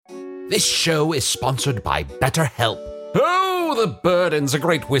This show is sponsored by BetterHelp. Oh, the burdens a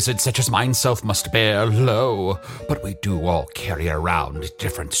great wizard such as myself must bear, lo. But we do all carry around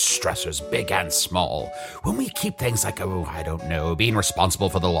different stressors, big and small. When we keep things like, being responsible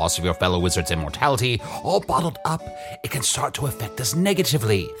for the loss of your fellow wizard's immortality, all bottled up, it can start to affect us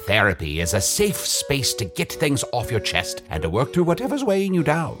negatively. Therapy is a safe space to get things off your chest and to work through whatever's weighing you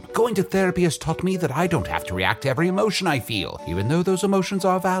down. Going to therapy has taught me that I don't have to react to every emotion I feel, even though those emotions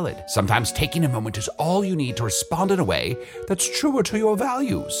are valid. Sometimes taking a moment is all you need to respond in a way that's truer to your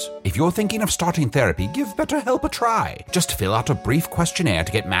values. If you're thinking of starting therapy, give BetterHelp a try. Just fill out a brief questionnaire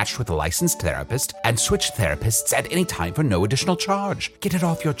to get matched with a licensed therapist and switch therapists at any time for no additional charge. Get it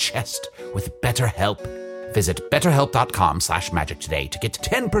off your chest with BetterHelp. Visit betterhelp.com/magic today to get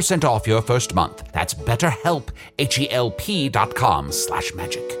 10% off your first month. That's BetterHelp,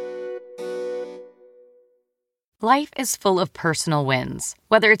 HELP.com/magic. Life is full of personal wins.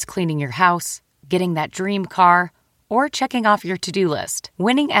 Whether it's cleaning your house, getting that dream car, or checking off your to-do list,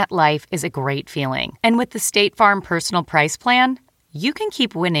 winning at life is a great feeling. And with the State Farm Personal Price Plan, you can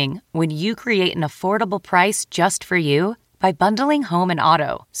keep winning when you create an affordable price just for you by bundling home and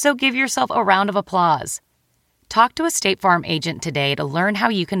auto. So give yourself a round of applause. Talk to a State Farm agent today to learn how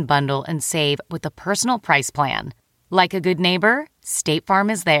you can bundle and save with the Personal Price Plan. Like a good neighbor, State Farm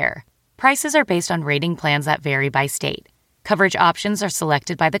is there. Prices are based on rating plans that vary by state. Coverage options are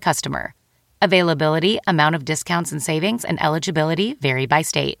selected by the customer. Availability, amount of discounts and savings, and eligibility vary by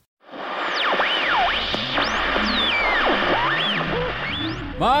state.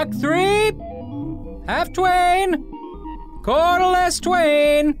 Mark 3, half twain, quarter less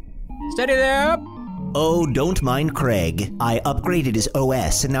twain. Steady there. Oh, don't mind Craig. I upgraded his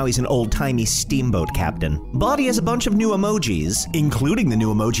OS and now he's an old-timey steamboat captain. Body has a bunch of new emojis, including the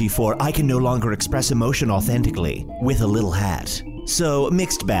new emoji for I can no longer express emotion authentically, with a little hat. So,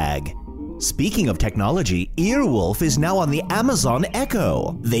 mixed bag. Speaking of technology, Earwolf is now on the Amazon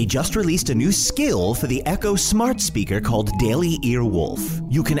Echo. They just released a new skill for the Echo smart speaker called Daily Earwolf.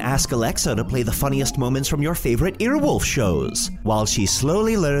 You can ask Alexa to play the funniest moments from your favorite Earwolf shows, while she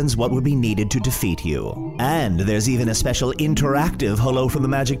slowly learns what would be needed to defeat you. And there's even a special interactive Hello from the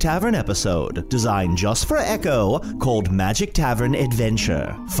Magic Tavern episode, designed just for Echo, called Magic Tavern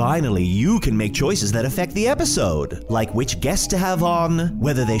Adventure. Finally, you can make choices that affect the episode, like which guest to have on,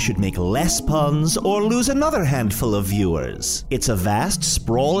 whether they should make less puns, or lose another handful of viewers. It's a vast,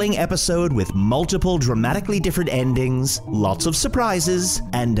 sprawling episode with multiple dramatically different endings, lots of surprises,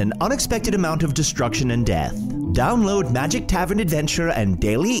 and an unexpected amount of destruction and death. Download Magic Tavern Adventure and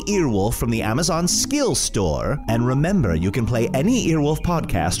Daily Earwolf from the Amazon Skills Store, and remember you can play any Earwolf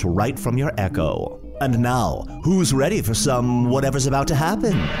podcast right from your Echo. And now, who's ready for some whatever's about to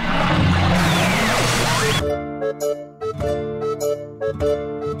happen?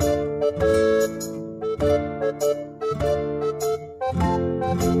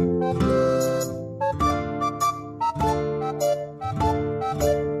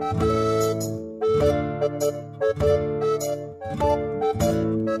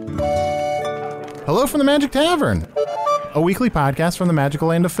 Hello from the Magic Tavern, a weekly podcast from the magical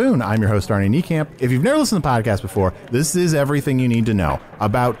land of Foon. I'm your host, Arnie Niekamp. If you've never listened to the podcast before, this is everything you need to know.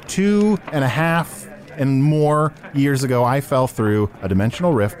 About 2.5 and more years ago, I fell through a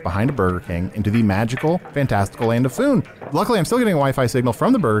dimensional rift behind a Burger King into the magical, fantastical land of Foon. Luckily, I'm still getting a Wi-Fi signal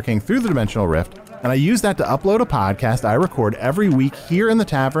from the Burger King through the dimensional rift, and I use that to upload a podcast I record every week here in the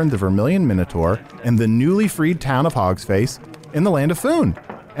tavern, the Vermilion Minotaur, in the newly freed town of Hogsface in the land of Foon.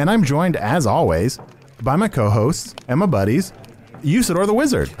 And I'm joined, as always, by my co-hosts and my buddies, Usador the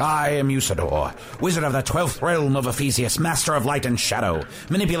Wizard. I am Usador, wizard of the 12th realm of Ephesius, master of light and shadow,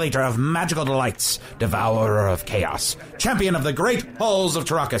 manipulator of magical delights, devourer of chaos, champion of the great halls of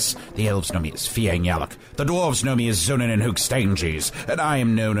Tarakas. The elves know me as Fiang Yalak, the dwarves know me as Zunin and Hoogstanges, and I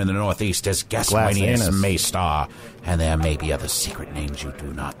am known in the northeast as Gaswinius Maystar, and there may be other secret names you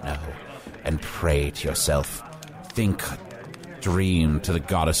do not know. And pray to yourself, dream to the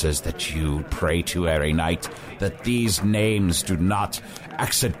goddesses that you pray to every night, that these names do not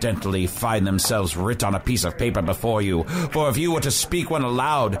accidentally find themselves writ on a piece of paper before you, for if you were to speak one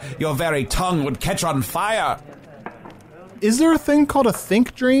aloud, your very tongue would catch on fire. Is there a thing called a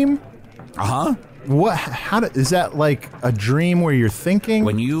think dream? Uh-huh. What? Is that like a dream where you're thinking?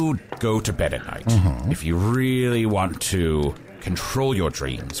 When you go to bed at night, if you really want to control your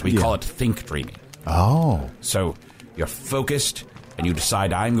dreams, we call it think dreaming. Oh. So you're focused, and you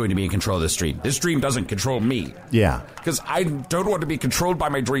decide, I'm going to be in control of this dream. This dream doesn't control me. Yeah. Because I don't want to be controlled by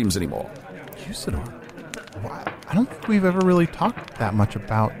my dreams anymore. Usador, I don't think we've ever really talked that much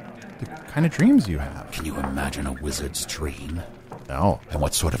about the kind of dreams you have. Can you imagine a wizard's dream? No. And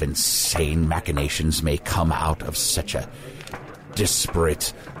what sort of insane machinations may come out of such a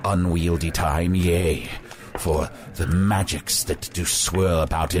disparate, unwieldy time? Yea, for the magics that do swirl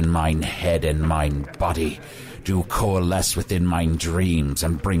about in mine head and mine body do coalesce within mine dreams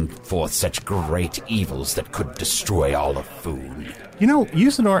and bring forth such great evils that could destroy all of Foon. You know,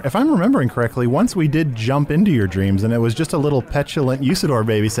 Usador, if I'm remembering correctly, once we did jump into your dreams, and it was just a little petulant Usador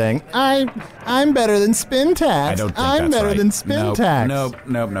baby saying, I'm better than Spintax. I don't think I'm that's better right. than Spintax.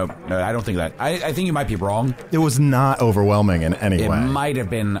 No, I don't think that. I think you might be wrong. It was not overwhelming in any It way. might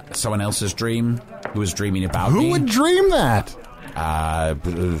have been someone else's dream who was dreaming about me. Who would dream that?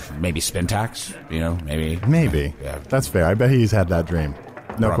 Maybe Spintax, maybe. Maybe. Yeah. That's fair. I bet he's had that dream.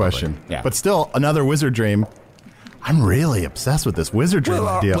 No Probably. question. Yeah. But still, another wizard dream. I'm really obsessed with this wizard dream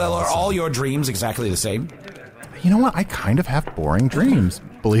idea. Well, are all your dreams exactly the same? You know what? I kind of have boring dreams,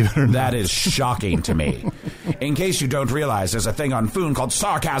 believe it or not. That is shocking to me. In case you don't realize, there's a thing on Foon called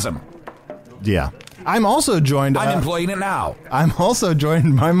sarcasm. Yeah. I'm also joined... I'm employing it now. I'm also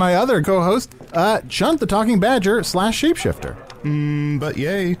joined by my other co-host, Chunt the Talking Badger / Shapeshifter. But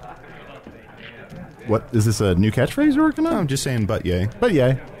yay. What, is this a new catchphrase you're working on? No, I'm just saying but yay. But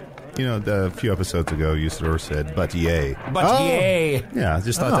yay. You know, a few episodes ago, Usador said, but yay. But yay. Yeah, I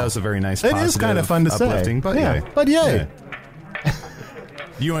just thought that was a very nice, It positive, is kind of fun to uplifting, say. but yeah. yay. But yay. Yeah.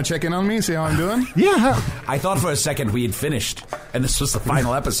 You want to check in on me, see how I'm doing? Yeah. I thought for a second we had finished, and this was the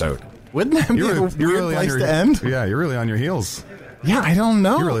final episode. Wouldn't that be a weird place to end? Yeah, you're really on your heels. Yeah, I don't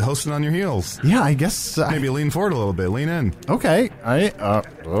know. You're really hosting on your heels. Yeah, I guess... Maybe lean forward a little bit. Lean in. Okay. All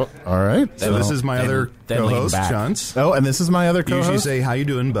right. So this is my other then lean co-host, back. Chunts. Oh, and this is my other You usually co-host. say, how you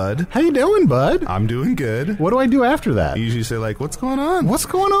doing, bud? How you doing, bud? I'm doing good. What do I do after that? You usually say, like, what's going on? What's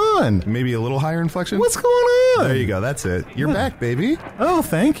going on? Maybe a little higher inflection? What's going on? There you go. That's it. You're back, baby. Oh,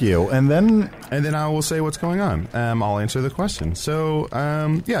 thank you. And then... And then I will say what's going on. I'll answer the question. So,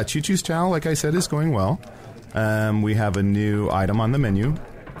 Choo Choo's Chow, like I said, is going well. We have a new item on the menu.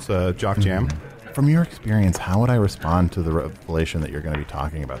 It's a Jock Jam. From your experience, how would I respond to the revelation that you're going to be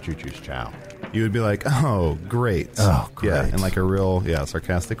talking about Choo Choo's Chow? You would be like, oh, great. Oh, great. Yeah, in like a real,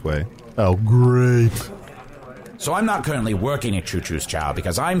 sarcastic way. Oh, great. So I'm not currently working at Choo Choo's Chow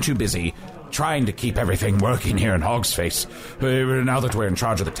because I'm too busy trying to keep everything working here in Hog's Face. Now that we're in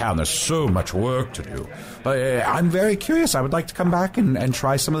charge of the town, there's so much work to do. I'm very curious. I would like to come back and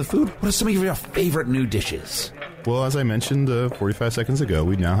try some of the food. What are some of your favorite new dishes? Well, as I mentioned 45 seconds ago,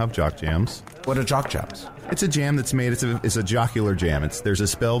 we now have Jock Jams. What are Jock Jams? It's a jam that's made, it's a jocular jam. There's a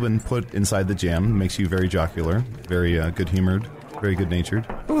spell been put inside the jam. It makes you very jocular, very good-humored, very good-natured.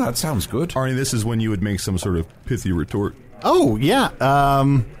 Oh, that sounds good. Arnie, this is when you would make some sort of pithy retort. Oh, yeah.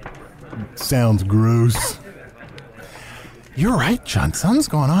 Sounds gross. You're right, John. Something's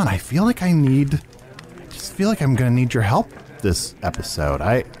going on. I feel like I'm going to need your help this episode.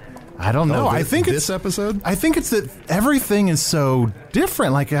 I don't know. I think this episode? I think it's that everything is so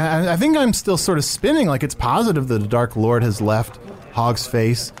different. Like, I think I'm still sort of spinning. Like, it's positive that the Dark Lord has left Hog's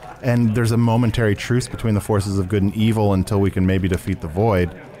Face, and there's a momentary truce between the forces of good and evil until we can maybe defeat the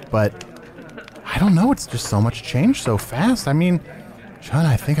Void. But I don't know. It's just so much change so fast. I mean, John,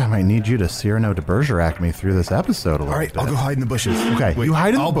 I think I might need you to Cyrano de Bergerac me through this episode a little bit. All right, I'll go hide in the bushes. Okay, you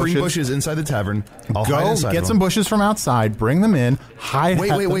hide in the I'll bushes. bring bushes inside the tavern. I'll hide Go inside get of some them. bushes from outside, bring them in, hide.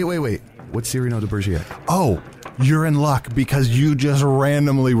 Wait. What's Cyrano de Bergerac? Oh, you're in luck because you just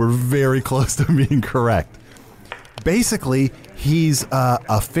randomly were very close to being correct. Basically, he's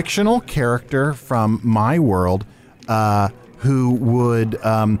a fictional character from my world who would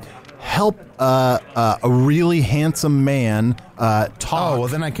help a really handsome man talk. Oh, well,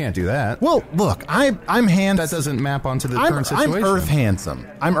 then I can't do that. Well, look, I'm handsome. That doesn't map onto the current situation. I'm Earth handsome.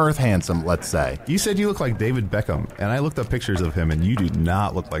 I'm Earth handsome, let's say. You said you look like David Beckham, and I looked up pictures of him, and you do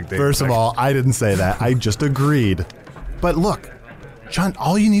not look like David First Beckham. of all, I didn't say that. I just agreed. But look, John,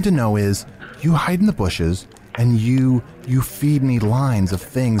 all you need to know is you hide in the bushes and you feed me lines of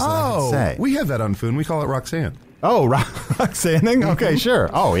things that I can say. We have that on Foon. We call it Roxanne. Oh, Roxanne? Okay, sure.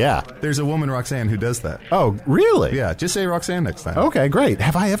 Oh, yeah. There's a woman, Roxanne, who does that. Oh, really? Yeah, just say Roxanne next time. Okay, great.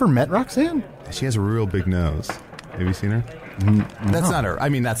 Have I ever met Roxanne? She has a real big nose. Have you seen her? That's not her. I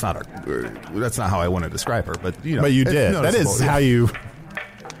mean, that's not her. That's not how I want to describe her, but you know. But you it's did. That noticeable. is how you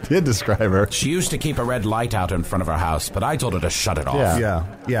did describe her. She used to keep a red light out in front of her house, but I told her to shut it off.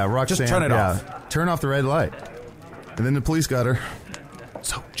 Yeah, Roxanne. Just turn it off. Turn off the red light. And then the police got her.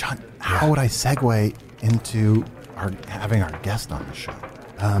 So, John, how would I segue into having our guest on the show?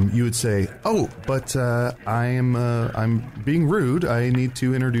 You would say, "Oh, but I'm being rude. I need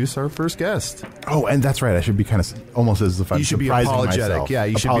to introduce our first guest." Oh, and that's right. I should be kind of almost as if I'm You should be surprising apologetic. myself. Yeah,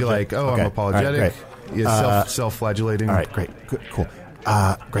 you should be like, "Oh, Okay. I'm apologetic." All right, Self-flagellating. All right, great. Good, cool.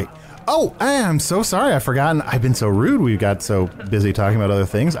 Great. Oh, I'm so sorry. I've forgotten. I've been so rude. We got so busy talking about other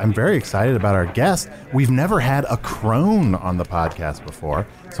things. I'm very excited about our guest. We've never had a crone on the podcast before,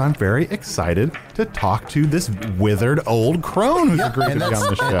 so I'm very excited to talk to this withered old crone who's agreed to be on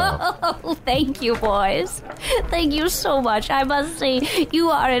the show. Oh, thank you, boys. Thank you so much. I must say, you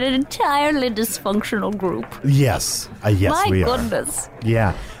are an entirely dysfunctional group. Yes. Yes, we are. My goodness.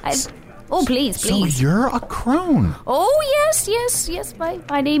 Yeah. Oh, please. So you're a crone. Oh, yes.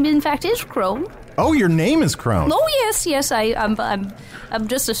 My name, in fact, is Crone. Oh, your name is Crone. Oh, yes. I'm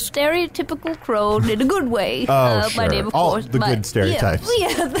just a stereotypical crone in a good way. Oh, sure. My name, of All course. the good stereotypes.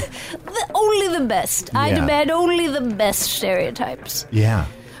 Yeah, only the best. I demand only the best stereotypes. Yeah.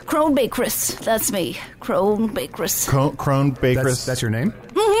 Crone Bakeress. That's me. Crone Bakeress. Crone Bakeress. That's your name?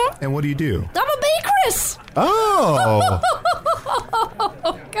 Mm-hmm. And what do you do? I'm a bakeress. Oh.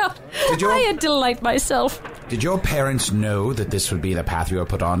 Oh, God. I delight myself. Did your parents know that this would be the path you were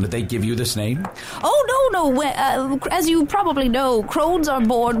put on? Did they give you this name? Oh, no. As you probably know, crones are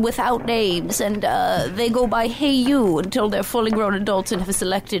born without names, and they go by Hey You until they're fully grown adults and have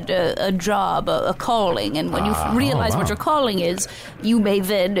selected a job, a calling. And when you realize what your calling is, you may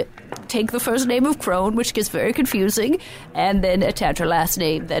then take the first name of Crone, which gets very confusing, and then attach a last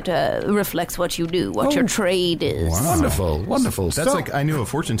name that reflects what you do, what your trade is. Wow. Wonderful. That's like I knew a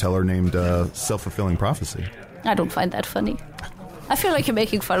fortune teller named Self-Fulfilling Prophecy. I don't find that funny. I feel like you're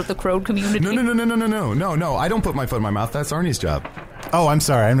making fun of the crone community. No. I don't put my foot in my mouth. That's Arnie's job. Oh, I'm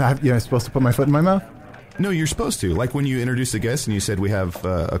sorry. I'm not. I'm supposed to put my foot in my mouth? No, you're supposed to. Like when you introduced a guest and you said we have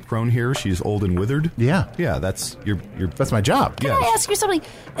a crone here. She's old and withered. Yeah. Yeah, that's your. That's my job. Can I ask you something?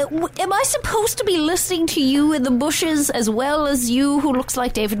 Am I supposed to be listening to you in the bushes as well as you who looks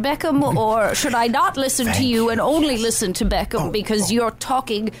like David Beckham? Or should I not listen to you and only listen to Beckham because you're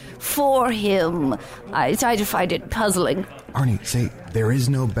talking for him? I find it puzzling. Arnie, say, there is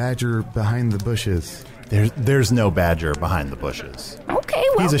no badger behind the bushes. There's no badger behind the bushes. Okay,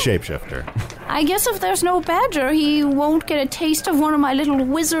 well... He's a shapeshifter. I guess if there's no badger, he won't get a taste of one of my little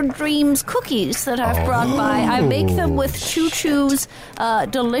Wizard Dreams cookies that I've brought by. I make them with Choo Choo's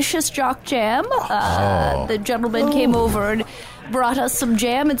delicious jock jam. The gentleman came over and brought us some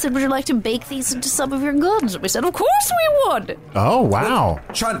jam and said, would you like to bake these into some of your goods? We said, of course we would. Oh, wow.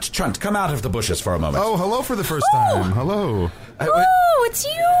 Chunt, come out of the bushes for a moment. Oh, hello for the first time. Hello. Oh, it's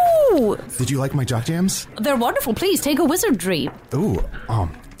you. Did you like my jock jams? They're wonderful. Please, take a Wizard Dream. Ooh,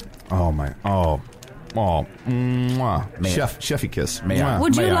 mwah. Chefy kiss.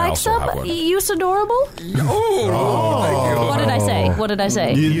 Would you like some? Use adorable? Oh, What did I say? What did I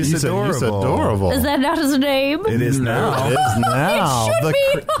say? Use adorable. Is that not his name? It is now. It is now. It should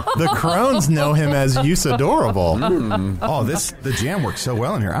be. The crones know him as Usadorable. Oh, the jam works so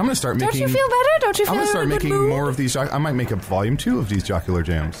well in here. I'm going to start making... Don't you feel better? Don't you feel I'm going to start in a good making mood? more of these. I might make a volume 2 of these jocular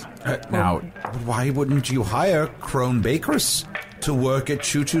jams. Now, why wouldn't you hire Crone Bakeress to work at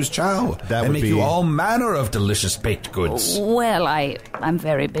Choo Choo's Chow and make you all manner of delicious baked goods? Well, I'm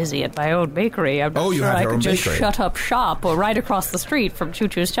very busy at my own bakery. I'm not you sure have I your could own just bakery. shut up shop or right across the street from Choo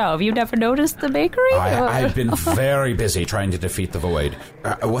Choo's Chow. Have you never noticed the bakery? I've been very busy trying to defeat the void.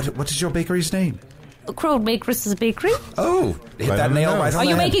 What is your bakery's name? Crone Bakeress's Bakery? Oh, hit Right that on the nail nose. right on Are the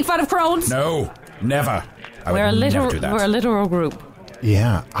you head. making fun of crones? No, never. I We're a would never literal. do that. We're a literal group.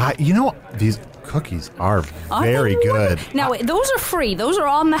 Yeah. These cookies are Aren't very they good. wonderful? Now, those are free. Those are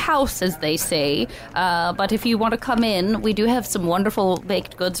on the house, as they say. But if you want to come in, we do have some wonderful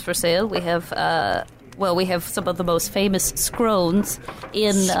baked goods for sale. We have... we have some of the most famous scrones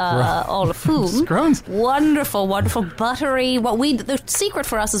in all of food. Scrones? Wonderful, wonderful, buttery. The secret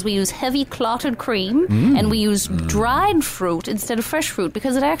for us is we use heavy clotted cream and we use dried fruit instead of fresh fruit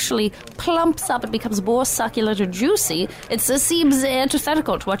because it actually plumps up and becomes more succulent and juicy. It seems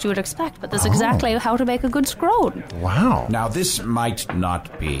antithetical to what you would expect, but that's exactly how to make a good scrone. Wow. Now, this might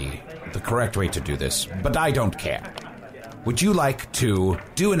not be the correct way to do this, but I don't care. Would you like to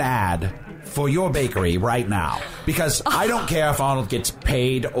do an ad for your bakery right now? Because I don't care if Arnold gets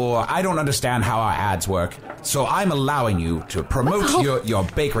paid or I don't understand how our ads work. So I'm allowing you to promote your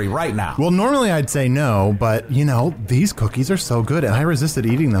bakery right now. Well, normally I'd say no, but, these cookies are so good, and I resisted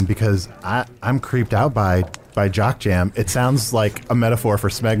eating them because I'm creeped out by jock jam. It sounds like a metaphor for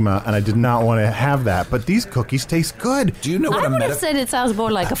smegma, and I did not want to have that, but these cookies taste good. Do you know what I a would have metaphor... said it sounds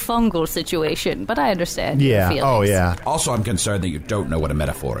more like a fungal situation, but I understand your Yeah. feelings. Oh, yeah. Also, I'm concerned that you don't know what a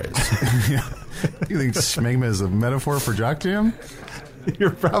metaphor is. Do you think smegma is a metaphor for jock jam?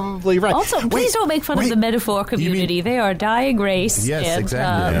 You're probably right. Also, please don't make fun of the metaphor community. They are a dying race. Yes, and,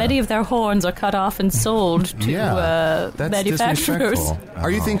 exactly. Many of their horns are cut off and sold to That's manufacturers. disrespectful.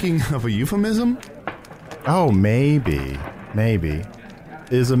 Are you thinking of a euphemism? Oh, maybe.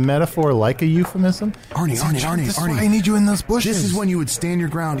 Is a metaphor like a euphemism? Arnie. This is why I need you in those bushes. This is when you would stand your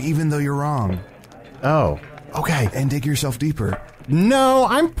ground even though you're wrong. Oh, okay. And dig yourself deeper. No,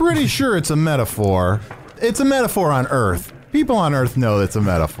 I'm pretty sure it's a metaphor. It's a metaphor on Earth. People on Earth know it's a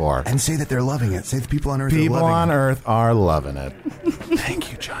metaphor. And say that they're loving it. Say the people on Earth are loving it. People on Earth are loving it.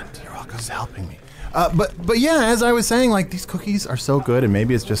 Thank you, John. You're welcome for helping me. But yeah, as I was saying, like, these cookies are so good, and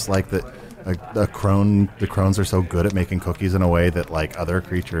maybe it's just like the crones are so good at making cookies in a way that, like, other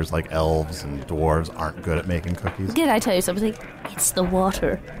creatures like elves and dwarves aren't good at making cookies. Did I tell you something? It's the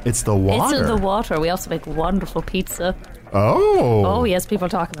water. It's the water? It's the water. We also make wonderful pizza. Oh. Oh, yes, people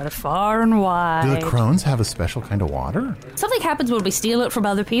talk about it far and wide. Do the crones have a special kind of water? Something happens when we steal it from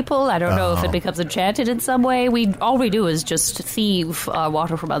other people. I don't know if it becomes enchanted in some way. All we do is just thieve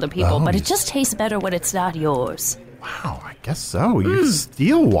water from other people, but it just tastes better when it's not yours. Wow, I guess so. You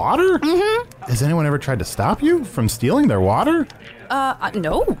steal water? Mm-hmm. Has anyone ever tried to stop you from stealing their water?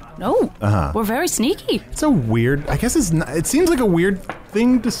 No. Uh-huh. We're very sneaky. It's a weird, I guess it seems like a weird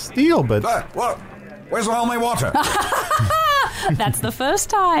thing to steal, but... What? Where's all my water? That's the first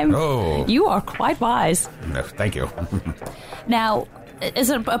time. Oh. You are quite wise. No, thank you. Now, is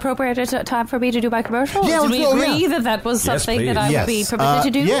it appropriate time for me to do my commercial? Yeah, Did we agree that was something that I would be permitted to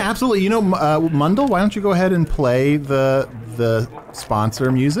do? Yeah, absolutely. You know, Mundell, why don't you go ahead and play the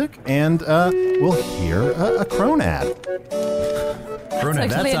sponsor music, and we'll hear a Crone ad. Crone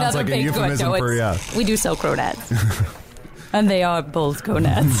ad, that sounds like a euphemism for, yeah. We do sell Crone ads. And they are both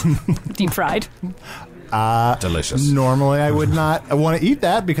gonads, deep fried. Delicious. Normally, I would not want to eat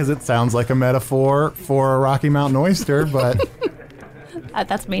that because it sounds like a metaphor for a Rocky Mountain oyster, but...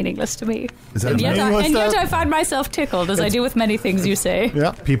 That's meaningless to me. Is that meaningless? And yet I find myself tickled, as I do with many things you say.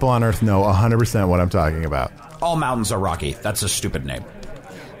 Yeah, people on Earth know 100% what I'm talking about. All mountains are rocky. That's a stupid name.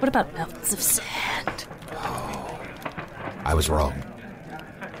 What about mountains of sand? Oh, I was wrong.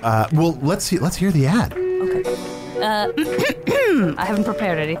 Well, let's hear the ad. Okay. I haven't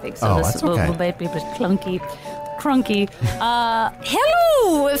prepared anything, so this will be a bit clunky.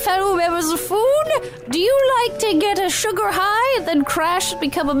 Hello, fellow members of Food. Do you like to get a sugar high and then crash and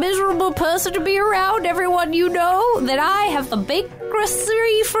become a miserable person to be around everyone you know? Then I have the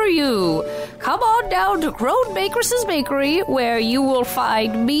bakery for you. Come on down to Crone Bakers's Bakery, where you will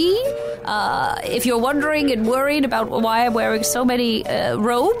find me. If you're wondering and worried about why I'm wearing so many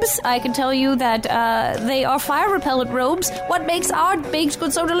robes, I can tell you that they are fire-repellent robes. What makes our baked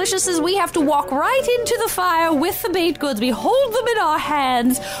goods so delicious is we have to walk right into the fire with the baked goods. We hold them in our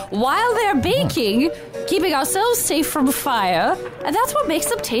hands while they're baking, keeping ourselves safe from fire, and that's what makes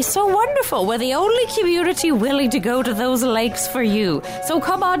them taste so wonderful. We're the only community willing to go to those lengths for you. So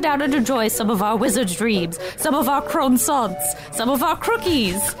come on down and enjoy some of our wizard's dreams, some of our croissants, some of our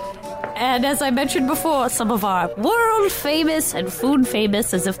cookies. And as I mentioned before, some of our world-famous and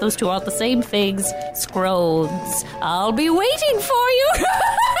food-famous, as if those two aren't the same things, scones. I'll be waiting for you.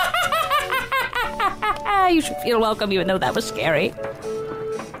 You should feel welcome, even though that was scary.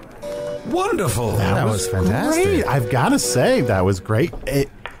 Wonderful. That was fantastic. Great. I've got to say, that was great. I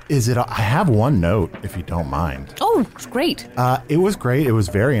have one note, if you don't mind. Oh, great. It was great. It was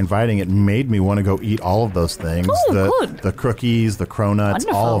very inviting. It made me want to go eat all of those things. Oh, good. The cookies, the cronuts,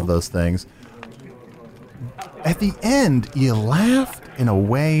 all of those things. At the end, you laughed in a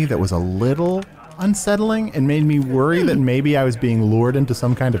way that was a little unsettling and made me worry that maybe I was being lured into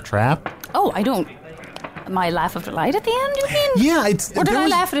some kind of trap. Oh, I don't... My laugh of delight at the end, you mean? Yeah, Or did I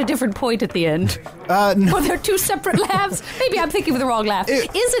laugh at a different point at the end? No. Were there two separate laughs? Maybe I'm thinking of the wrong laugh. Is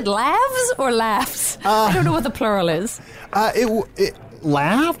it laughs or laughs? I don't know what the plural is. It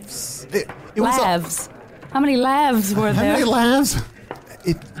laughs. It laughs. How many laughs were there? How many laughs?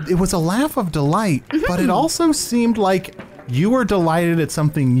 It was a laugh of delight, but it also seemed like you were delighted at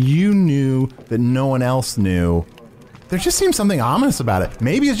something you knew that no one else knew. There just seems something ominous about it.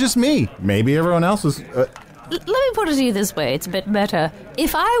 Maybe it's just me. Maybe everyone else was... Let me put it to you this way. It's a bit meta.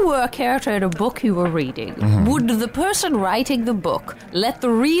 If I were a character in a book you were reading, would the person writing the book let the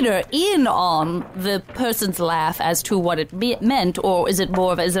reader in on the person's laugh as to what it meant? Or is it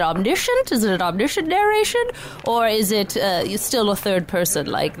is it omniscient? Is it an omniscient narration? Or is it still a third person,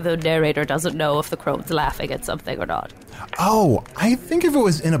 like the narrator doesn't know if the crone's laughing at something or not? Oh, I think if it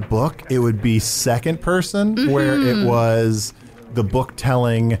was in a book, it would be second person, where it was the book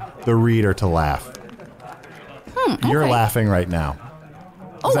telling the reader to laugh. You're laughing right now.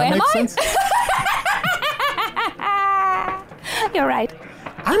 Does that make sense? You're right.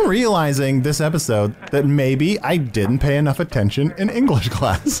 I'm realizing this episode that maybe I didn't pay enough attention in English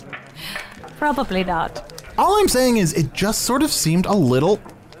class. Probably not. All I'm saying is it just sort of seemed a little,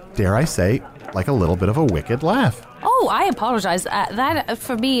 dare I say, like a little bit of a wicked laugh. Oh, I apologize. That,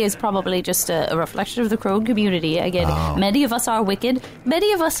 for me, is probably just a reflection of the Crone community. Again, many of us are wicked,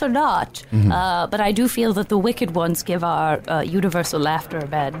 many of us are not. But I do feel that the wicked ones give our universal laughter a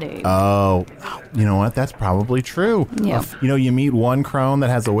bad name. Oh, you know what? That's probably true. Yeah. You meet one crone that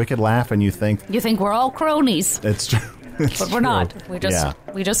has a wicked laugh and you think we're all cronies. it's true. But we're not.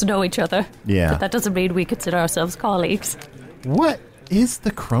 We just know each other. Yeah. But that doesn't mean we consider ourselves colleagues. What is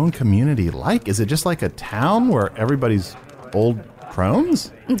the Crone community like? Is it just like a town where everybody's old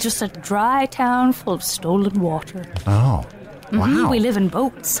crones? Just a dry town full of stolen water. Oh, wow. We live in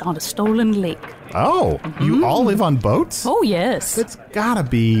boats on a stolen lake. Oh, you all live on boats? Oh, yes. It's gotta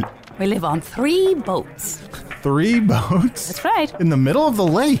be We live on 3 boats. 3 boats? That's right. In the middle of the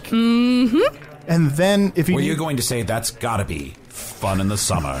lake? Mm-hmm. And then if you... Were you going to say that's gotta be fun in the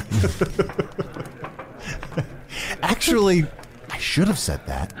summer? Actually, I should have said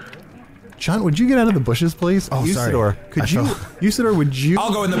that. John, would you get out of the bushes, please? Oh, sorry. Usador, would you...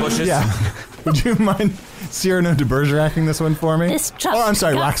 I'll go in the bushes. Yeah. Would you mind Cyrano de Bergeracing this one for me? This just I'm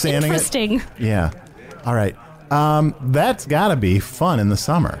sorry, got Roxanne-ing interesting. it? Yeah. All right. That's gotta be fun in the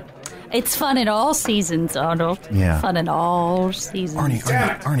summer. It's fun in all seasons, Arnold. Yeah. Fun in all seasons.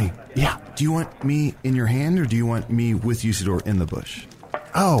 Arnie. Yeah. Do you want me in your hand or do you want me with Usador in the bush?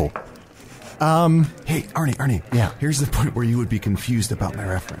 Oh. Hey, Arnie. Yeah. Here's the point where you would be confused about my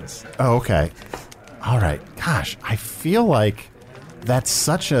reference. Oh, okay. All right. Gosh, I feel like that's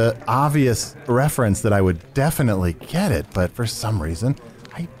such a obvious reference that I would definitely get it, but for some reason,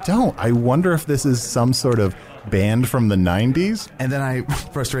 I don't. I wonder if this is some sort of band from the 90s? And then I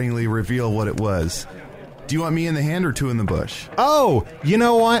frustratingly reveal what it was. Do you want me in the hand or 2 in the bush? Oh, you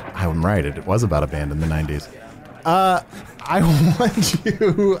know what? I'm right. It was about a band in the 90s. I want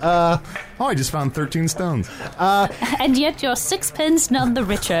you, I just found 13 stones. And yet you're 6 none the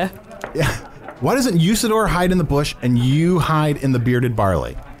richer. Yeah. Why doesn't Usador hide in the bush and you hide in the bearded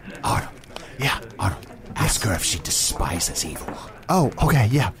barley? Arnold. Yeah. Arnold, ask her if she despises evil. Oh, okay,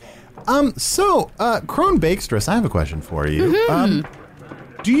 yeah. Crone Bakestress, I have a question for you.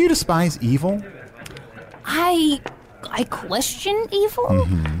 Mm-hmm. Do you despise evil? I question evil.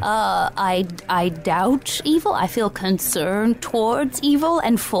 Mm-hmm. I doubt evil. I feel concerned towards evil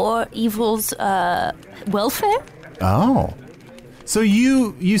and for evil's welfare. Oh. So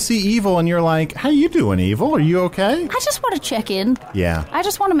you see evil and you're like, how you doing, evil? Are you okay? I just want to check in. Yeah. I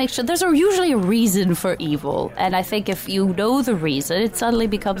just want to make sure. There's usually a reason for evil. And I think if you know the reason, it suddenly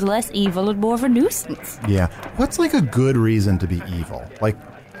becomes less evil and more of a nuisance. Yeah. What's like a good reason to be evil? Like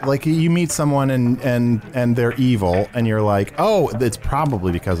you meet someone and they're evil and you're like, oh, it's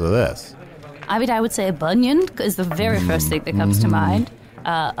probably because of this. I mean, I would say a bunion is the very first thing that comes to mind.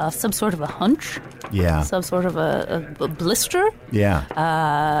 Some sort of a hunch. Yeah. Some sort of a blister.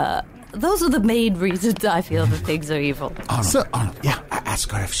 Yeah. Those are the main reasons I feel that things are evil. Arnold, yeah. Ask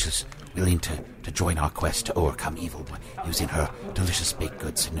her if she's willing to join our quest to overcome evil by using her delicious baked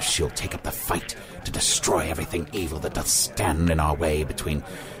goods, and if she'll take up the fight to destroy everything evil that doth stand in our way between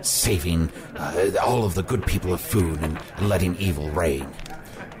saving all of the good people of Foon and letting evil reign.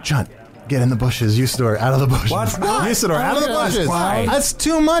 John, get in the bushes. Usador, out of the bushes. What? Usador, out of the bushes. Why? That's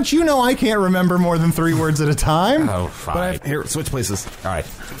too much. You know I can't remember more than 3 words at a time. Oh, fine. Here, switch places. All right.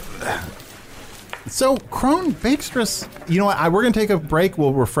 So, Crone Bakestress, you know what? We're going to take a break.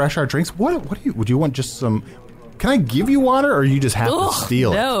 We'll refresh our drinks. What do you... Would you want just some... Can I give you water, or you just have to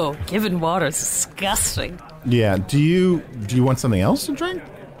steal it? No, giving water is disgusting. Yeah. Do you want something else to drink?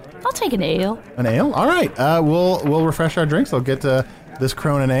 I'll take an ale. An ale? All right. We'll refresh our drinks. I'll get this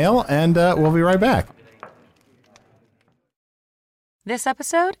Crone and ale, and we'll be right back. This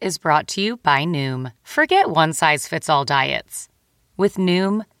episode is brought to you by Noom. Forget one-size-fits-all diets. With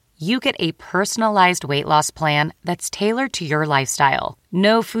Noom, you get a personalized weight loss plan that's tailored to your lifestyle.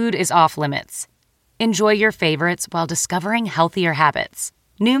 No food is off limits. Enjoy your favorites while discovering healthier habits.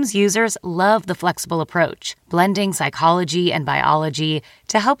 Noom's users love the flexible approach, blending psychology and biology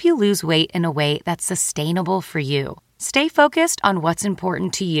to help you lose weight in a way that's sustainable for you. Stay focused on what's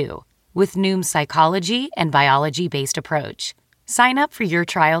important to you with Noom's psychology and biology-based approach. Sign up for your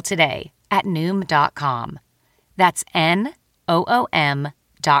trial today at Noom.com. That's NOOM.com.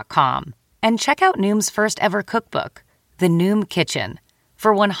 And check out Noom's first ever cookbook, The Noom Kitchen,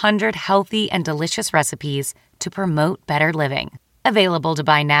 for 100 healthy and delicious recipes to promote better living. Available to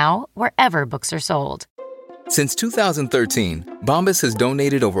buy now wherever books are sold. Since 2013, Bombas has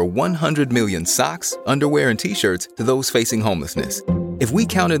donated over 100 million socks, underwear, and T-shirts to those facing homelessness. If we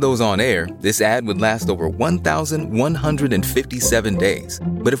counted those on air, this ad would last over 1,157 days.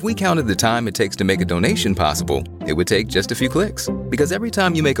 But if we counted the time it takes to make a donation possible, it would take just a few clicks. Because every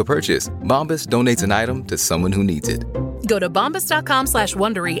time you make a purchase, Bombas donates an item to someone who needs it. Go to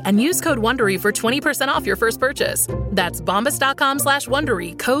bombas.com/Wondery and use code WONDERY for 20% off your first purchase. That's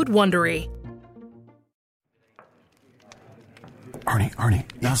bombas.com/Wondery, code WONDERY. Arnie,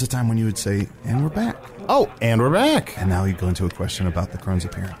 now's the time when you would say, and we're back. Oh, and we're back. And now you go into a question about the Crone's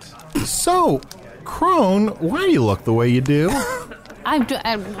appearance. So, Crone, why do you look the way you do?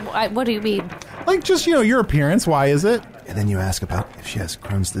 What do you mean? Like, just, your appearance, why is it? And then you ask about if she has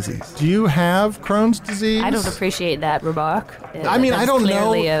Crohn's disease. Do you have Crohn's disease? I don't appreciate that remark. I mean, I don't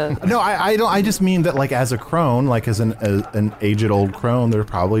know. No, I don't. I just mean that, like, as a crone, like as an aged old crone, there are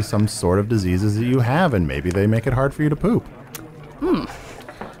probably some sort of diseases that you have, and maybe they make it hard for you to poop.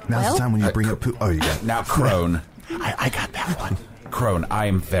 Now's the time when you bring up poop. Oh, you got it. Now, Crone. I got that one. Crone, I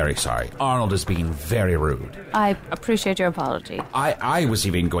am very sorry. Arnold is being very rude. I appreciate your apology. I was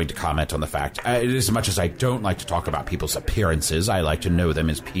even going to comment on the fact, as much as I don't like to talk about people's appearances, I like to know them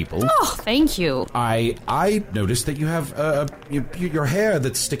as people. Oh, thank you. I noticed that you have your hair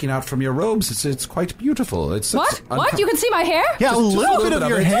that's sticking out from your robes. It's quite beautiful. It's what? You can see my hair? Yeah, a little bit of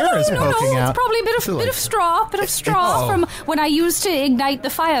your hair is poking out. It's probably a bit of straw from when I used to ignite the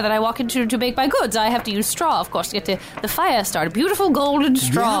fire that I walk into to bake my goods. I have to use straw, of course, to get the fire started. Beautiful golden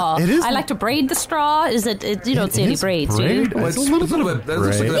straw. Yeah, it is. I like to braid the straw. You don't see any braids, do you? Well, it's a little bit. It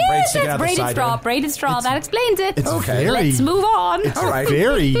looks like the braids sticking out the side. Braided straw. That explains it. It's okay. Let's move on. It's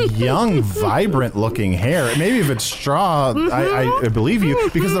very young, vibrant-looking hair. Maybe if it's straw, I believe you,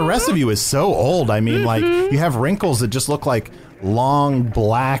 because the rest of you is so old. I mean, like, you have wrinkles that just look like long,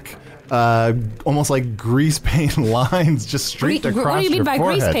 black, almost like grease paint lines just streaked across your forehead. What do you mean by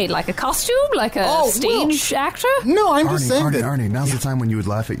grease paint? Like a costume? Like a stage actor? No, I'm just saying that. Arnie, now's the time when you would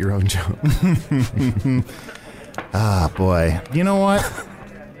laugh at your own joke. Ah, boy. You know what?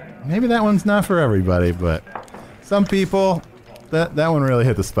 Maybe that one's not for everybody, but some people, that one really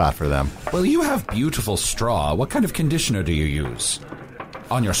hit the spot for them. Well, you have beautiful straw. What kind of conditioner do you use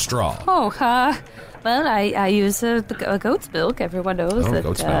on your straw? Well, I use a goat's milk. Everyone knows that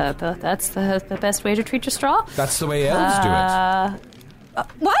goat's milk. That's the best way to treat your straw. That's the way elves do it.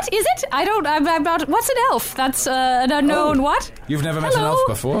 What is it? I'm not. What's an elf? That's an unknown what? You've never met an elf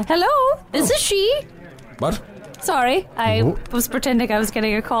before? Hello? Is this she? What? Sorry, I was pretending I was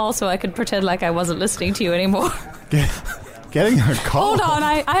getting a call so I could pretend like I wasn't listening to you anymore. Getting a call? Hold on,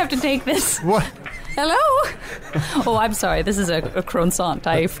 I have to take this. What? Hello? Oh, I'm sorry. This is a croissant.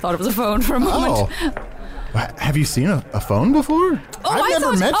 I thought it was a phone for a moment. Oh. Have you seen a phone before? I've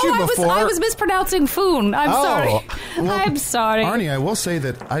never met you before. I was mispronouncing foon. I'm sorry. Well, I'm sorry. Arnie, I will say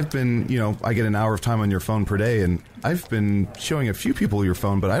that I've been, I get an hour of time on your phone per day, and I've been showing a few people your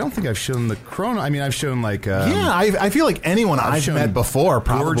phone, but I don't think I've shown the Crone. I mean, I've shown like... I feel like anyone I've met before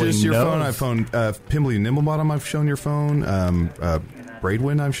probably Gorgeous, your knows. phone. I've phoned Pimbly Nimblebottom, I've shown your phone.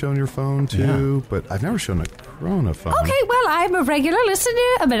 Braidwind, I've shown your phone too, but I've never shown a Crone phone. Okay, well, I'm a regular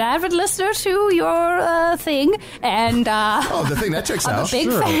listener. I'm an avid listener to your thing, and the thing that checks out. I'm a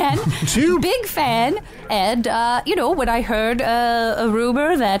big fan. Big fan. And when I heard a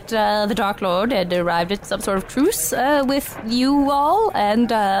rumor that the Dark Lord had arrived at some sort of truce with you all,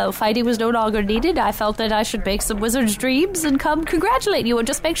 and fighting was no longer needed, I felt that I should make some wizard's dreams and come congratulate you and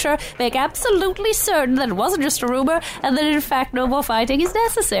just make absolutely certain that it wasn't just a rumor, and that in fact no more fighting is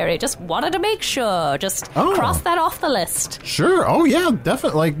necessary. Just wanted to make sure. Just cross that off the list. Sure. Oh yeah,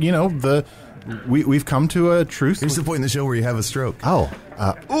 definitely. Like we've come to a truce. Here's the point in the show where you have a stroke. Oh.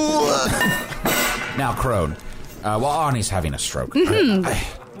 Now, Crone, while Arnie's having a stroke,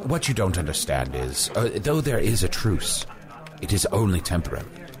 what you don't understand is, though there is a truce, it is only temporary.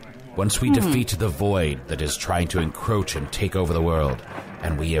 Once we defeat the void that is trying to encroach and take over the world,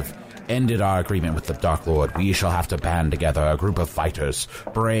 and we have ended our agreement with the Dark Lord, we shall have to band together a group of fighters,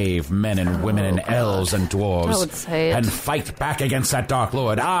 brave men and women and elves and dwarves, and fight back against that Dark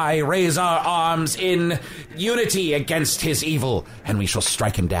Lord. Raise our arms in unity against his evil, and we shall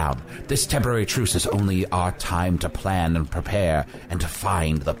strike him down. This temporary truce is only our time to plan and prepare and to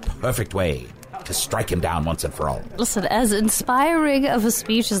find the perfect way to strike him down once and for all. Listen, as inspiring of a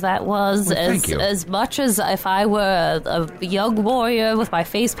speech as that was, as much as if I were a young warrior with my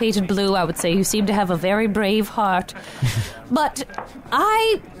face painted blue, I would say you seem to have a very brave heart. But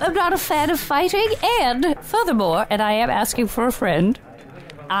I am not a fan of fighting, and furthermore, and I am asking for a friend,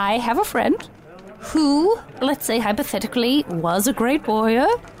 I have a friend who, let's say hypothetically, was a great warrior,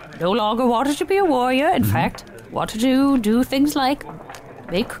 no longer wanted to be a warrior, in fact, wanted to do things like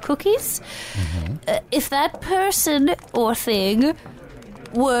make cookies. If that person or thing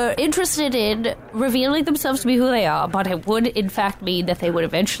were interested in revealing themselves to be who they are, but it would in fact mean that they would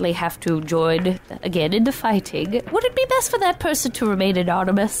eventually have to join again in the fighting, would it be best for that person to remain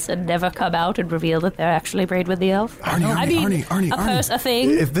anonymous and never come out and reveal that they're actually Braidwin the elf? Arnie, a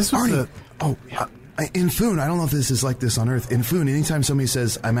thing. If this was Arnie. In Foon, I don't know if this is like this on Earth. In Foon, anytime somebody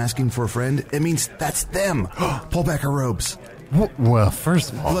says, I'm asking for a friend, it means that's them. Pull back her robes. Well,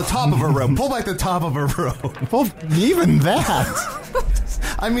 first of all... The top of her robe. Pull back the top of her robe. Well, even that.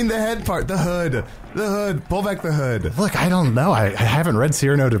 I mean the head part, the hood. The hood. Pull back the hood. Look, I don't know. I haven't read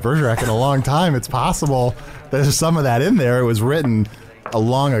Cyrano de Bergerac in a long time. It's possible there's some of that in there. It was written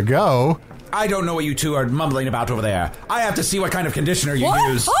long ago. I don't know what you two are mumbling about over there. I have to see what kind of conditioner you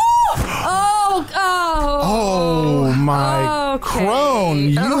use. Oh, my Crone,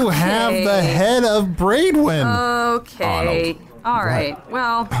 you have the head of Braidwin. Okay. Arnold. All right.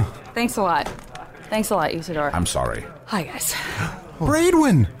 Well, thanks a lot. Thanks a lot, Usador. I'm sorry. Hi, guys.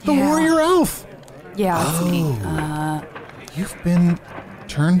 Braidwin, the warrior elf. Yeah, that's me. You've been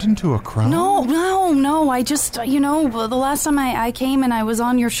turned into a crone? No. I just, the last time I came and I was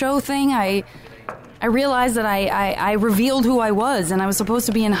on your show thing, I realized that I revealed who I was, and I was supposed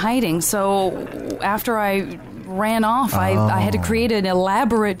to be in hiding. So after I ran off, I had to create an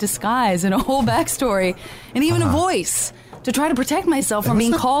elaborate disguise and a whole backstory, and even a voice to try to protect myself from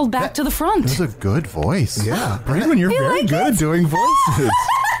being called back to the front. That was a good voice. Yeah. Braidwin, you're very good at doing voices.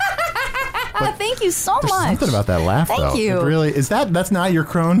 Thank you so There's much. something about that laugh, though. Thank you. It really is that's not your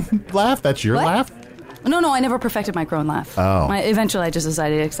crone laugh. That's your laugh. No, I never perfected my crone laugh. Oh. Eventually, I just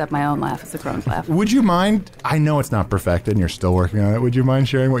decided to accept my own laugh as the crone's laugh. Would you mind? I know it's not perfected, and you're still working on it. Would you mind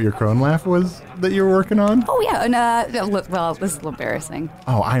sharing what your crone laugh was that you were working on? Oh yeah, and look, well, this is a little embarrassing.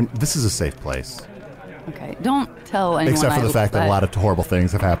 Oh, this is a safe place. Okay, don't tell anyone. Except for the fact that a lot of horrible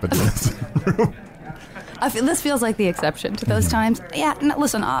things have happened in this room. This feels like the exception to those times. Yeah, no,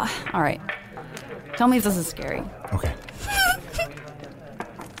 listen, all right. Tell me if this is scary. Okay.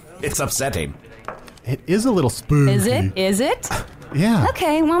 It's upsetting. It is a little spooky. Is it? Yeah.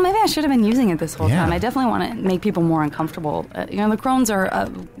 Okay, well, maybe I should have been using it this whole Yeah. time. I definitely want to make people more uncomfortable. The crones are,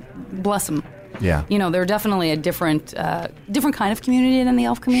 bless them. Yeah. They're definitely a different kind of community than the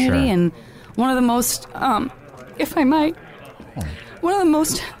elf community, Sure. and one of the most, if I might, one of the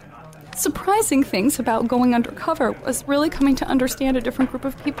most surprising things about going undercover was really coming to understand a different group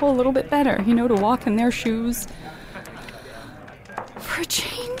of people a little bit better, to walk in their shoes for a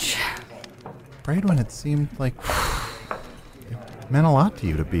change. Braidwin, it seemed like it meant a lot to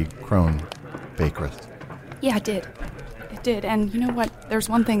you to be crone bakeress. Yeah, it did. It did. And you know what? There's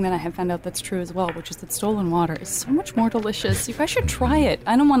one thing that I have found out that's true as well, which is that stolen water is so much more delicious. You guys should try it.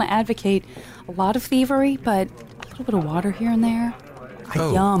 I don't want to advocate a lot of thievery, but a little bit of water here and there.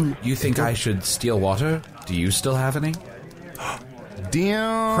 Yum. You think I should steal water? Do you still have any?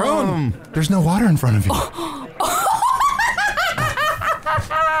 Damn. Crone, there's no water in front of you.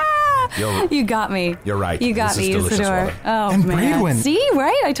 You got me. You're right. You got This is me, delicious Usador. water. Oh, And man. Braidwin. See,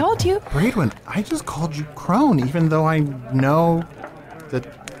 right? I told you. Braidwin, I just called you crone, even though I know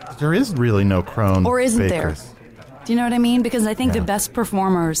that there is really no crone Or isn't bakers. there? Do you know what I mean? Because I think the best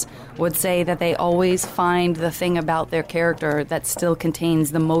performers would say that they always find the thing about their character that still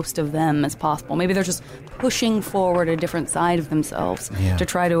contains the most of them as possible. Maybe they're just pushing forward a different side of themselves to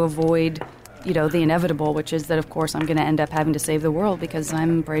try to avoid, the inevitable, which is that, of course, I'm going to end up having to save the world because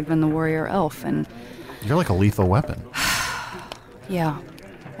I'm Braidwin the warrior elf. And You're like a lethal weapon. yeah,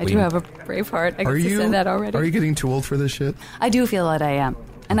 I do have a brave heart. I guess I said that already. Are you getting too old for this shit? I do feel that I am.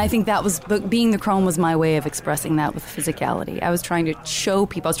 And I think being the crone was my way of expressing that with physicality. I was trying to show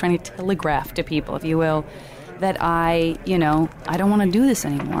people, I was trying to telegraph to people, if you will, that I don't want to do this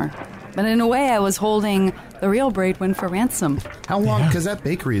anymore. But in a way, I was holding the real Braidwin for ransom. How long? Because that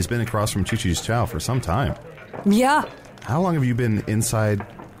bakery has been across from Choo Choo's Chow for some time. Yeah. How long have you been inside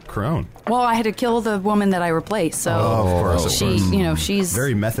Crone? Well, I had to kill the woman that I replaced, so of course. she's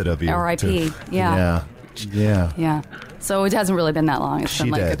Very method of you. R.I.P. to- Yeah. Yeah. So it hasn't really been that long. It's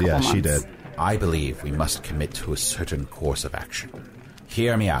been like a couple months. She did. I believe we must commit to a certain course of action.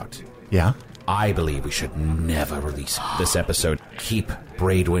 Hear me out. Yeah? I believe we should never release this episode. Keep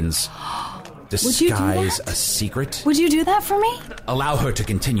Braidwin's disguise a secret. Would you do that for me? Allow her to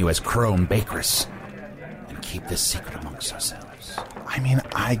continue as Crone Bakeress. And keep this secret amongst ourselves. I mean,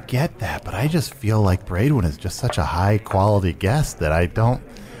 I get that, but I just feel like Braidwin is just such a high-quality guest that I don't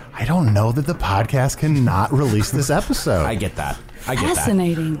know that the podcast cannot release this episode. I get that.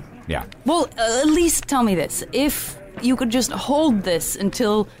 Fascinating. Yeah. Well, at least tell me this. If you could just hold this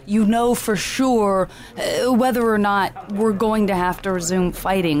until you know for sure whether or not we're going to have to resume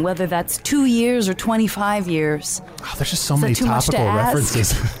fighting, whether that's 2 years or 25 years. Oh, there's just so many topical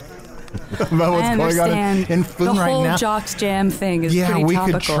references about what's going on in Foon right now. The whole Jocks Jam thing is pretty topical. Yeah,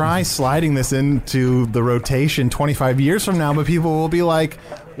 we could try sliding this into the rotation 25 years from now, but people will be like,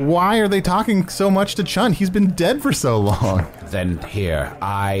 why are they talking so much to Chunt? He's been dead for so long. Then here,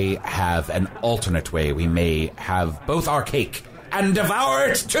 I have an alternate way we may have both our cake and devour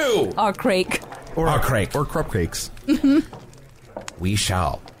it too. Our crake. Or cupcakes. We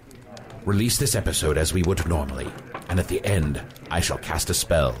shall release this episode as we would normally, and at the end, I shall cast a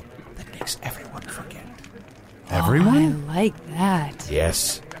spell that makes everyone forget. Everyone? I like that.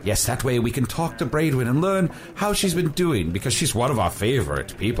 Yes, that way we can talk to Braidwin and learn how she's been doing, because she's one of our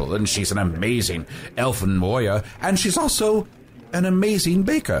favorite people, and she's an amazing elfin warrior, and she's also an amazing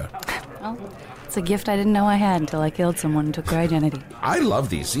baker. Well, it's a gift I didn't know I had until I killed someone and took their identity. I love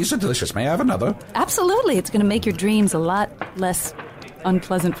these. These are delicious. May I have another? Absolutely. It's going to make your dreams a lot less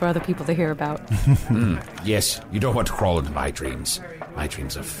unpleasant for other people to hear about. Yes, you don't want to crawl into my dreams. My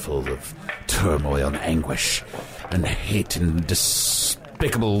dreams are full of turmoil and anguish and hate and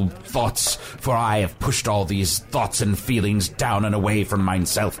despicable thoughts, for I have pushed all these thoughts and feelings down and away from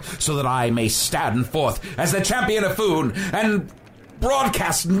myself, so that I may stand forth as the champion of Foon and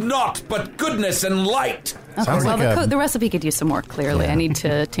broadcast naught but goodness and light. Okay, well, the recipe could use some work, clearly. I need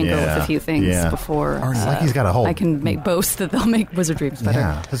to tinker with a few things before it's like he's got a whole... I can make boasts that they'll make wizard dreams better.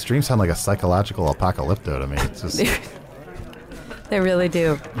 Yeah, his dreams sound like a psychological apocalypto to me. It's just... They really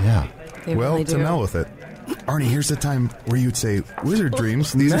do. Yeah. They really do. To Mel with it. Arnie, here's the time where you'd say, wizard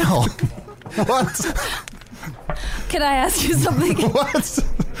dreams. These Mel. What? Can I ask you something? What?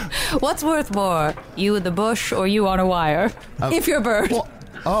 What's worth more, you in the bush or you on a wire? If you're a bird.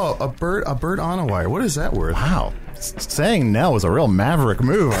 Well, a bird on a wire. What is that worth? Wow. Saying no was a real maverick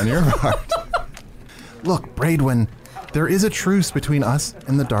move on your part. Look, Braidwin, there is a truce between us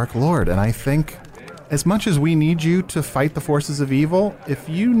and the Dark Lord, and I think as much as we need you to fight the forces of evil, if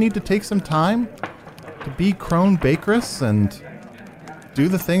you need to take some time to be Crone Bakeress and do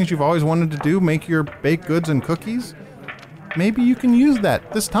the things you've always wanted to do, make your baked goods and cookies, maybe you can use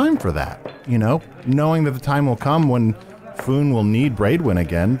this time for that, knowing that the time will come when Foon will need Braidwin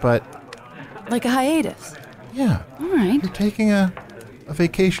again, but... Like a hiatus? Yeah. All right. You're taking a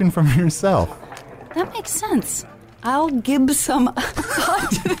vacation from yourself. That makes sense. I'll give some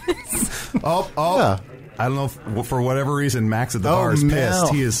thought to this. Yeah. I don't know if, for whatever reason, Max at the bar is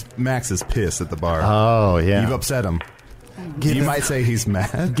pissed. Max is pissed at the bar. Oh, yeah. You've upset him. You might say he's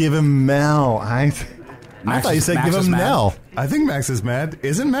mad. Give him Mel. I thought you said Max give him Mel. I think Max is mad.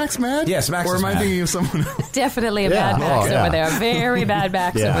 Isn't Max mad? Yes, Max is mad. Or am I thinking of someone else? Definitely a bad Max over there. Very bad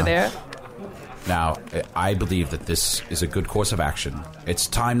Max over there. Now, I believe that this is a good course of action. It's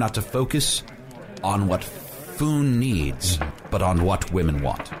time not to focus on what Foon needs, but on what women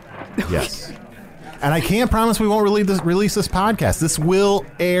want. Yes. And I can't promise we won't release this podcast. This will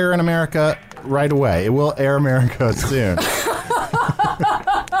air in America right away. It will air America soon.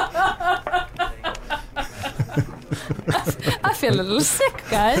 I feel a little sick,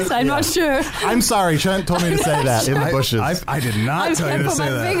 guys. I'm not sure. I'm sorry. Chunt told me to say that in the bushes. I did not tell you to say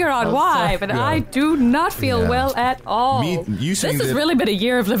that. I put my finger on why, but I do not feel well at all. This has really been a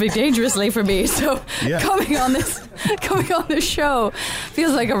year of living dangerously for me. So coming on this show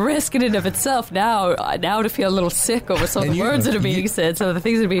feels like a risk in and of itself. Now to feel a little sick over some of the words that are being said, some of the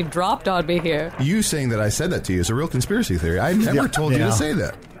things that are being dropped on me here. You saying that I said that to you is a real conspiracy theory. I never told you to say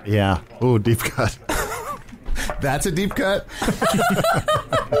that. Yeah. Ooh, deep cut. That's a deep cut.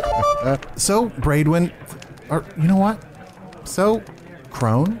 So, Braidwin, you know what? So,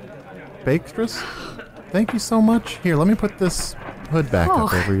 Crone, Bakeress, thank you so much. Here, let me put this hood back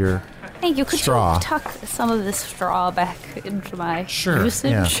up over your Thank you. Could straw. you tuck some of this straw back into my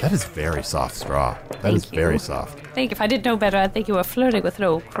usage? Yeah, that is very soft straw. That is very soft. Thank you. If I didn't know better, I'd think you were flirting with an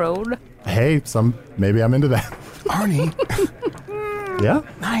old crone. Hey, maybe I'm into that. Arnie. Yeah?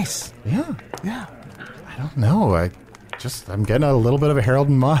 Nice. Yeah. Yeah. I don't know. I'm getting a little bit of a Harold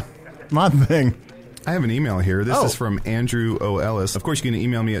and Maude thing. I have an email here. This is from Andrew O. Ellis. Of course, you can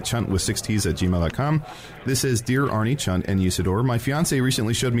email me at chuntwith6ts@gmail.com. This says, Dear Arnie, Chunt, and Usador, my fiance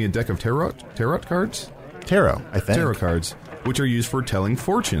recently showed me a deck of tarot cards? Tarot, I think. Tarot cards, which are used for telling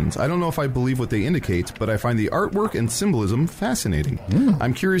fortunes. I don't know if I believe what they indicate, but I find the artwork and symbolism fascinating.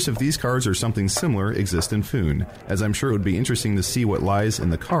 I'm curious if these cards or something similar exist in Foon, as I'm sure it would be interesting to see what lies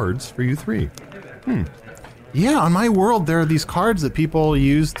in the cards for you three. Yeah, on my world, there are these cards that people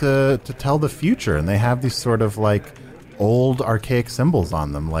use to tell the future, and they have these sort of like old archaic symbols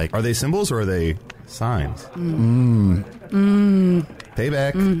on them. Like, are they symbols or are they signs.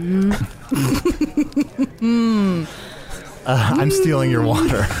 Payback. I'm stealing your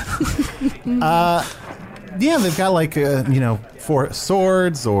water. Yeah, they've got like, 4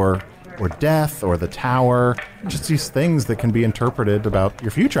 swords or death or the tower. Just these things that can be interpreted about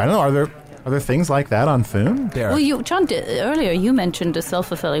your future. I don't know, are there things like that on Foon? Well, John, earlier you mentioned a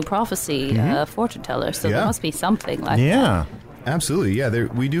self-fulfilling prophecy fortune teller, so there must be something like that. Yeah. Absolutely, yeah.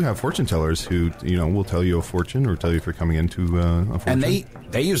 We do have fortune tellers who, will tell you a fortune or tell you if you're coming into a fortune. And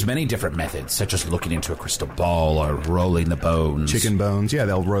they use many different methods, such as looking into a crystal ball or rolling the bones. Chicken bones, yeah,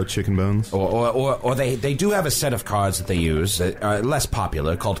 they'll roll chicken bones. Or they do have a set of cards that they use, less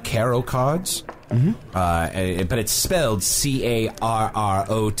popular, called Carrot cards. But it's spelled Carrot.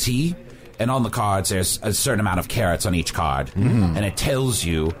 And on the cards, there's a certain amount of carrots on each card. And it tells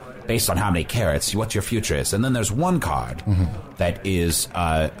you, based on how many carrots, what your future is. And then there's one card that is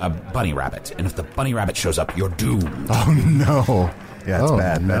a bunny rabbit. And if the bunny rabbit shows up, you're doomed. Oh, no. Yeah, it's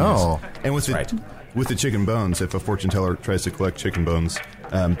bad. No. And with the chicken bones, if a fortune teller tries to collect chicken bones,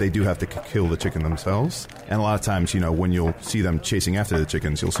 they do have to kill the chicken themselves. And a lot of times, when you'll see them chasing after the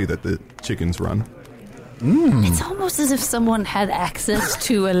chickens, you'll see that the chickens run. It's almost as if someone had access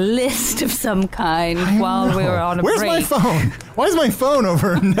to a list of some kind while we were on a break. Where's my phone? Why is my phone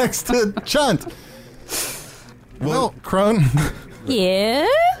over next to Chunt? Well, Crone.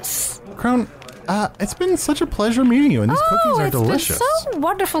 Yes? Crone, it's been such a pleasure meeting you, and these cookies are delicious. It's been so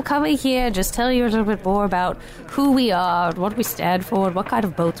wonderful coming here, just tell you a little bit more about who we are, what we stand for, and what kind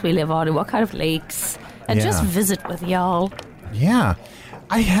of boats we live on, and what kind of lakes, and just visit with y'all. Yeah.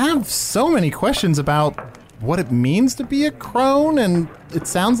 I have so many questions about what it means to be a crone, and it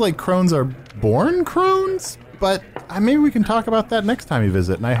sounds like crones are born crones, but maybe we can talk about that next time you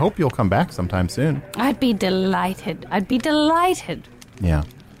visit, and I hope you'll come back sometime soon. I'd be delighted. Yeah.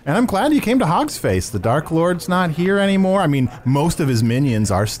 And I'm glad you came to Hog's Face. The Dark Lord's not here anymore. I mean, most of his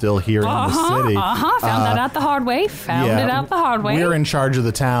minions are still here in the city. Found that out the hard way. We're in charge of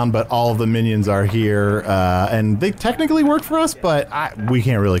the town, but all of the minions are here. And they technically work for us, but we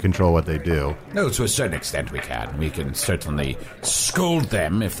can't really control what they do. No, to a certain extent we can. We can certainly scold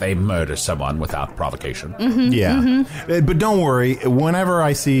them if they murder someone without provocation. But don't worry. Whenever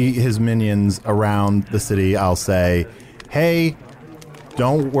I see his minions around the city, I'll say, hey,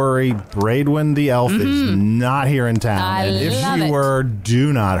 don't worry, Braidwin the elf is not here in town. And if she were,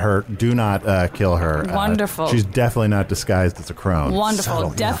 do not kill her. Wonderful. She's definitely not disguised as a crone.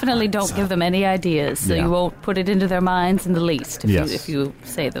 Wonderful. Definitely don't give them any ideas, so you won't put it into their minds in the least if you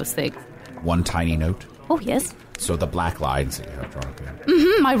say those things. One tiny note. Oh, yes. So the black lines that you have drawn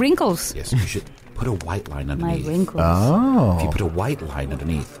here. My wrinkles. Yes, you should put a white line underneath. My wrinkles. Oh. If you put a white line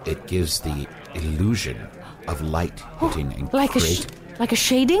underneath, it gives the illusion of light hitting and Like a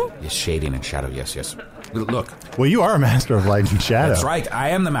shading? Yes, shading and shadow, yes. Look. Well, you are a master of light and shadow. That's right. I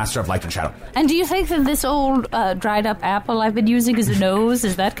am the master of light and shadow. And do you think that this old dried up apple I've been using as a nose,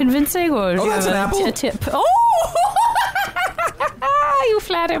 is that convincing? Or do you that's have an apple? A tip? Oh! You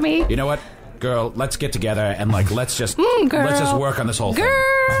flatter me. You know what? Girl, let's get together and let's just work on this whole thing.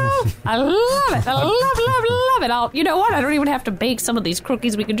 I love it. I love it. You know what? I don't even have to bake some of these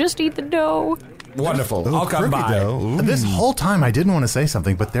cookies. We can just eat the dough. Wonderful. I'll come by. This whole time I didn't want to say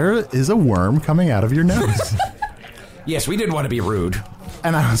something, but there is a worm coming out of your nose. Yes, we didn't want to be rude.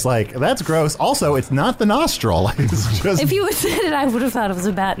 And I was like, that's gross. Also, it's not the nostril. It's just... If you had said it, I would have thought it was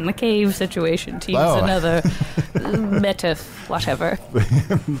a bat in the cave situation. To use another meta whatever.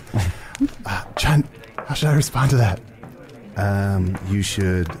 John, how should I respond to that? You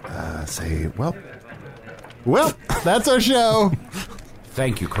should say, well, that's our show.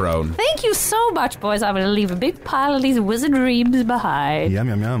 Thank you, Crone. Thank you so much, boys. I'm going to leave a big pile of these wizard dreams behind.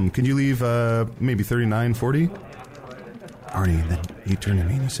 Yum. Can you leave maybe 39, 40? Arnie, then you turn to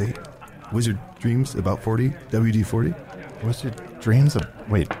me and you say, wizard dreams about 40, WD 40? Wizard dreams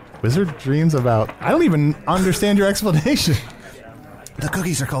about... I don't even understand your explanation. The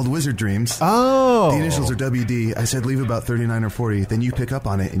cookies are called Wizard Dreams. Oh. The initials are WD. I said leave about 39 or 40. Then you pick up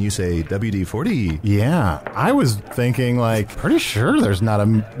on it and you say WD 40. Yeah. I was thinking, pretty sure there's not a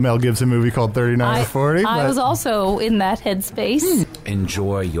Mel Gibson movie called 39 or 40. I was also in that headspace.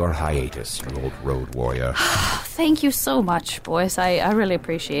 Enjoy your hiatus, you old road warrior. Thank you so much, boys. I really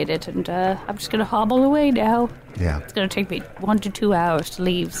appreciate it. And I'm just going to hobble away now. Yeah. It's going to take me 1 to 2 hours to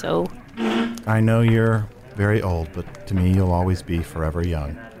leave, so... I know you're very old, but to me, you'll always be forever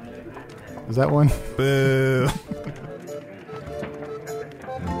young. Is that one? Boo.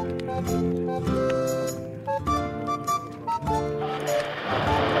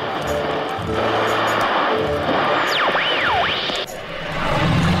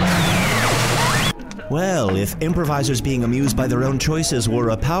 Well, if improvisers being amused by their own choices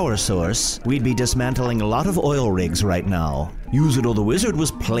were a power source, we'd be dismantling a lot of oil rigs right now. Usador the Wizard was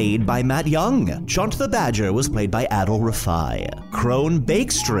played by Matt Young. Chunt the Badger was played by Adol Rafai. Crone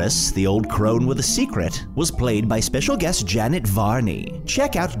Bakestress, the old crone with a secret, was played by special guest Janet Varney.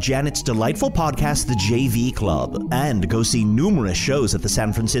 Check out Janet's delightful podcast, The JV Club, and go see numerous shows at the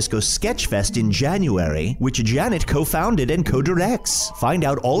San Francisco Sketchfest in January, which Janet co-founded and co-directs. Find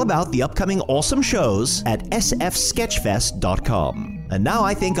out all about the upcoming awesome shows at sfsketchfest.com. And now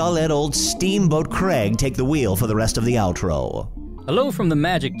I think I'll let old Steamboat Craig take the wheel for the rest of the outro. Hello from the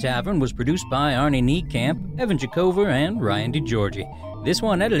Magic Tavern was produced by Arnie Niekamp, Evan Jacover, and Ryan DeGiorgi. This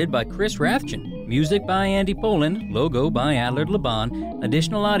one edited by Chris Rathjen. Music by Andy Poland. Logo by Adler Laban.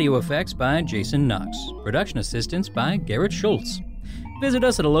 Additional audio effects by Jason Knox. Production assistance by Garrett Schultz. Visit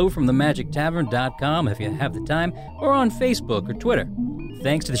us at hellofromthemagictavern.com if you have the time, or on Facebook or Twitter.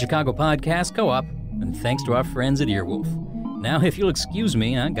 Thanks to the Chicago Podcast Co-op, and thanks to our friends at Earwolf. Now, if you'll excuse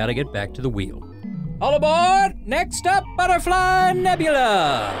me, I gotta get back to the wheel. All aboard! Next up, Butterfly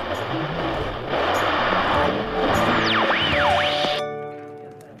Nebula!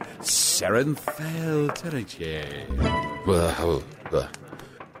 Serenthale Terriche.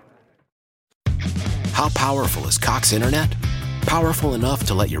 How powerful is Cox Internet? Powerful enough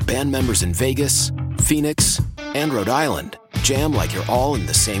to let your band members in Vegas, Phoenix, and Rhode Island jam like you're all in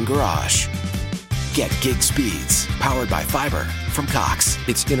the same garage. Get gig speeds powered by fiber from Cox.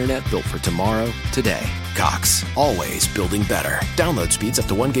 It's internet built for tomorrow, today. Cox, always building better. Download speeds up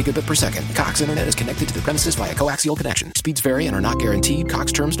to 1 gigabit per second. Cox Internet is connected to the premises via coaxial connection. Speeds vary and are not guaranteed.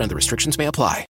 Cox terms and other restrictions may apply.